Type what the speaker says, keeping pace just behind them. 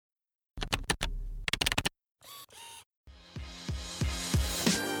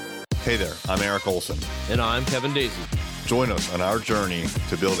Hey there, I'm Eric Olson. And I'm Kevin Daisy. Join us on our journey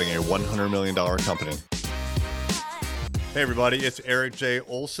to building a $100 million company. Hey everybody, it's Eric J.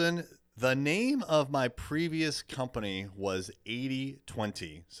 Olson. The name of my previous company was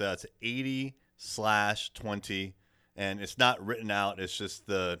 80/20. So that's 80/20. And it's not written out, it's just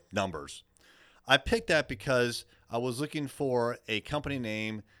the numbers. I picked that because I was looking for a company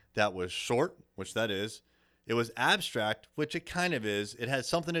name that was short, which that is. It was abstract, which it kind of is. It had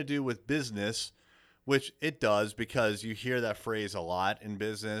something to do with business, which it does because you hear that phrase a lot in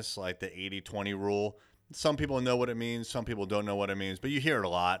business, like the 80/20 rule. Some people know what it means. Some people don't know what it means, but you hear it a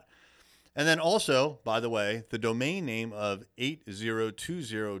lot. And then also, by the way, the domain name of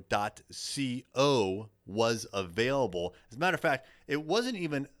 8020.co was available. As a matter of fact, it wasn't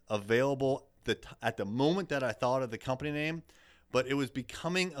even available at the moment that I thought of the company name, but it was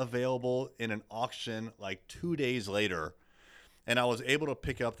becoming available in an auction like 2 days later. And I was able to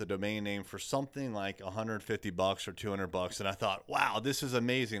pick up the domain name for something like $150 or $200. And I thought, wow, this is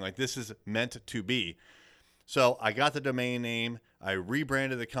amazing. Like, this is meant to be. So I got the domain name. I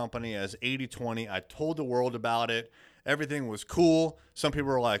rebranded the company as 80/20. I told the world about it. Everything was cool. Some people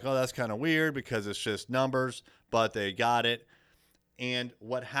were like, oh, that's kind of weird because it's just numbers, but they got it. And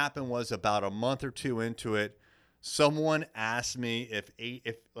what happened was about a month or two into it, someone asked me if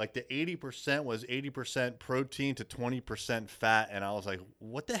like the 80% was 80% protein to 20% fat. And I was like,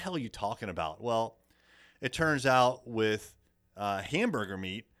 what the hell are you talking about? Well, it turns out with hamburger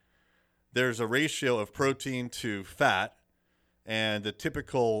meat, there's a ratio of protein to fat. And the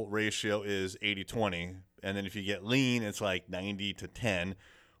typical ratio is 80/20. And then if you get lean, it's like 90/10.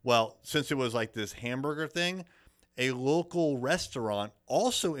 Well, since it was like this hamburger thing, a local restaurant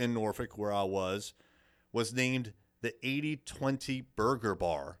also in Norfolk where I was named the 80/20 Burger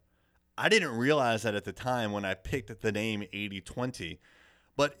Bar. I didn't realize that at the time when I picked the name 80/20,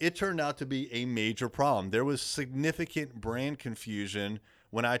 but it turned out to be a major problem. There was significant brand confusion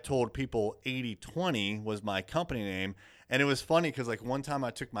when I told people 80/20 was my company name. And it was funny because like one time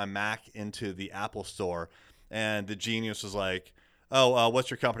I took my Mac into the Apple store and the genius was like, oh,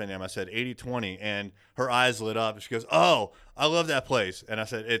 what's your company name? I said 80/20, and her eyes lit up. She goes, oh, I love that place. And I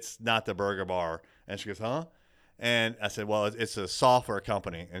said, it's not the Burger Bar. And she goes, huh? And I said, well, it's a software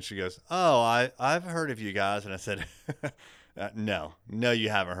company. And she goes, oh, I've heard of you guys. And I said, no, you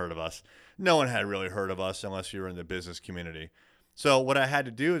haven't heard of us. No one had really heard of us unless you were in the business community. So what I had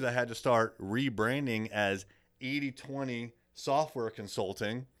to do is I had to start rebranding as 80/20 Software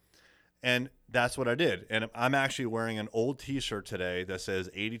Consulting. And that's what I did. And I'm actually wearing an old t-shirt today that says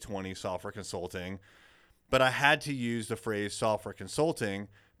 80/20 Software Consulting. But I had to use the phrase software consulting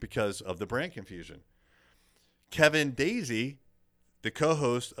because of the brand confusion. Kevin Daisy, the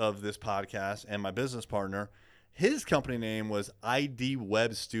co-host of this podcast and my business partner, his company name was ID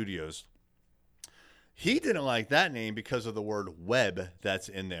Web Studios. He didn't like that name because of the word web that's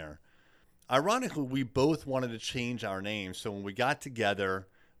in there. Ironically, we both wanted to change our names. So when we got together,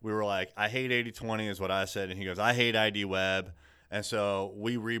 we were like, I hate 80/20 is what I said. And he goes, I hate ID Web. And so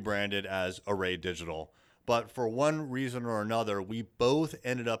we rebranded as Array Digital. But for one reason or another, we both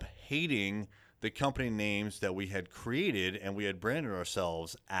ended up hating the company names that we had created and we had branded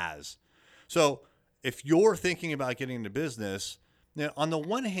ourselves as. So if you're thinking about getting into business, now on the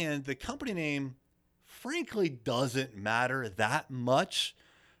one hand, the company name frankly doesn't matter that much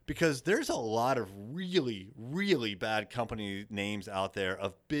because there's a lot of really, really bad company names out there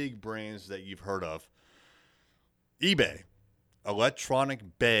of big brands that you've heard of. eBay,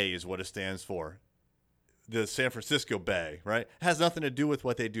 Electronic Bay is what it stands for. The San Francisco Bay, right? It has nothing to do with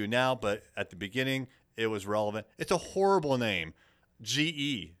what they do now, but at the beginning, it was relevant. It's a horrible name.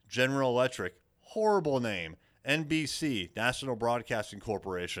 GE, General Electric, horrible name. NBC, National Broadcasting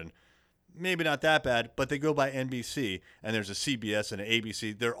Corporation, maybe not that bad, but they go by NBC, and there's a CBS and an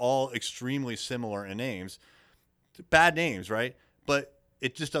ABC. They're all extremely similar in names. Bad names, right? But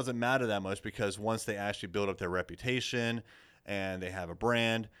it just doesn't matter that much because once they actually build up their reputation and they have a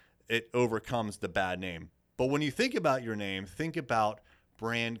brand, it overcomes the bad name. But when you think about your name, think about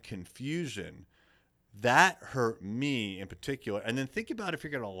brand confusion. That hurt me in particular. And then think about if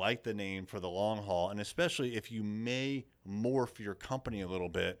you're going to like the name for the long haul, and especially if you may morph your company a little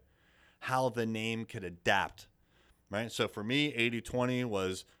bit, how the name could adapt, right? So for me, 80/20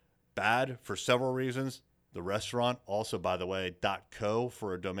 was bad for several reasons. The restaurant also, by the way, .co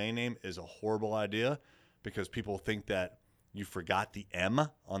for a domain name is a horrible idea because people think that you forgot the M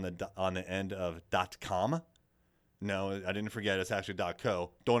on the end of .com. No, I didn't forget. It's actually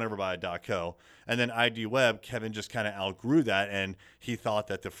 .co. Don't ever buy a .co. And then ID Web, Kevin just kind of outgrew that, and he thought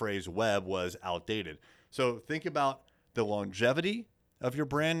that the phrase web was outdated. So think about the longevity of your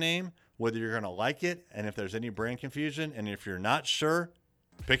brand name, whether you're going to like it, and if there's any brand confusion. And if you're not sure,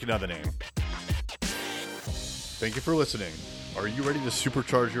 pick another name. Thank you for listening. Are you ready to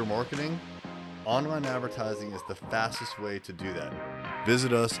supercharge your marketing? Online advertising is the fastest way to do that.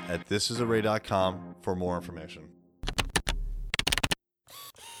 Visit us at thisisarray.com for more information.